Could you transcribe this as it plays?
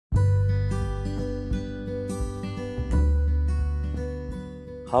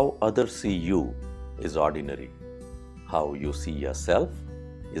How others see you is ordinary. How you see yourself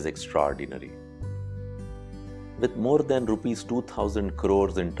is extraordinary. With more than rupees 2000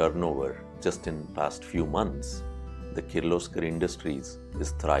 crores in turnover just in past few months, the Kirloskar Industries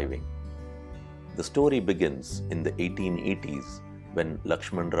is thriving. The story begins in the 1880s when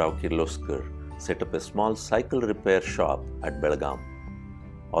Laxmanrao Kirloskar set up a small cycle repair shop at Belgaum.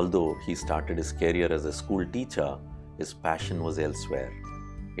 Although he started his career as a school teacher, his passion was elsewhere.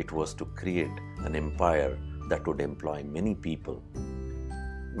 It was to create an empire that would employ many people.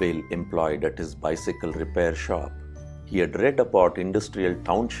 While employed at his bicycle repair shop, he had read about industrial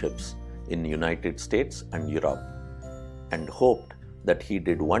townships in the United States and Europe and hoped that he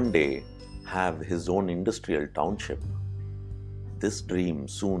did one day have his own industrial township. This dream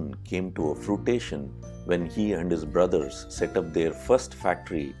soon came to a fruition when he and his brothers set up their first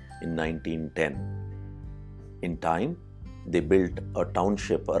factory in 1910. In time, they built a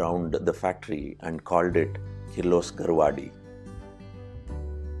township around the factory and called it Kirloskar.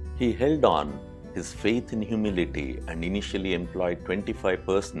 He held on his faith in humility and initially employed 25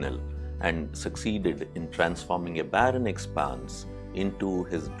 personnel and succeeded in transforming a barren expanse into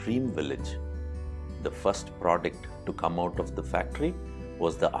his dream village. The first product to come out of the factory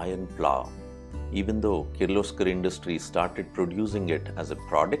was the iron plow. Even though Kirloskar Industries started producing it as a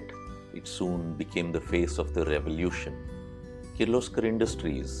product, it soon became the face of the revolution. Kirloskar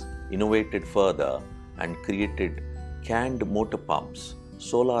Industries innovated further and created canned motor pumps,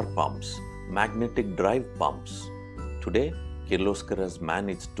 solar pumps, magnetic drive pumps. Today, Kirloskar has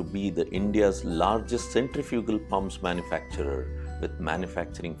managed to be the India's largest centrifugal pumps manufacturer with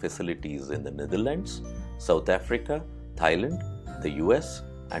manufacturing facilities in the Netherlands, South Africa, Thailand, the US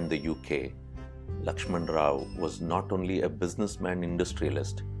and the UK. Laxmanrao was not only a businessman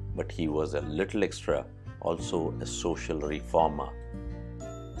industrialist, but he was a little extra, also a social reformer.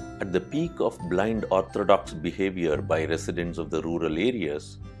 At the peak of blind orthodox behavior by residents of the rural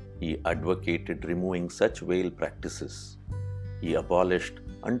areas, he advocated removing such vile practices. He abolished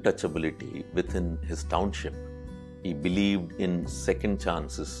untouchability within his township. He believed in second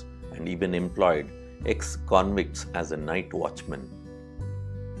chances and even employed ex-convicts as a night watchman.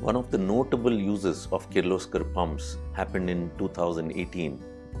 One of the notable uses of Kirloskar pumps happened in 2018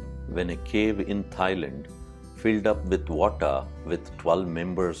 when a cave in Thailand filled up with water with 12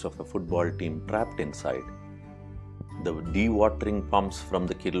 members of a football team trapped inside. The dewatering pumps from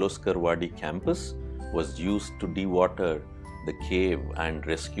the Kirloskar campus was used to dewater the cave and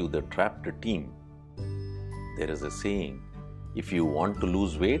rescue the trapped team. There is a saying, if you want to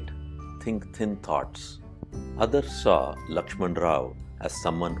lose weight, think thin thoughts. Others saw Laxmanrao as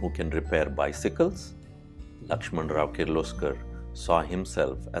someone who can repair bicycles. Laxmanrao Kirloskar saw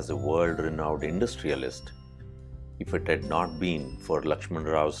himself as a world-renowned industrialist. If it had not been for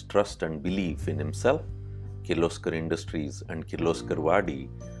Laxmanrao's trust and belief in himself, Kirloskar Industries and Kirloskar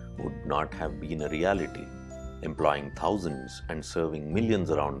would not have been a reality, employing thousands and serving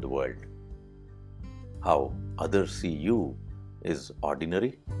millions around the world. How others see you is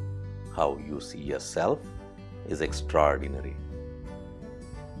ordinary. How you see yourself is extraordinary.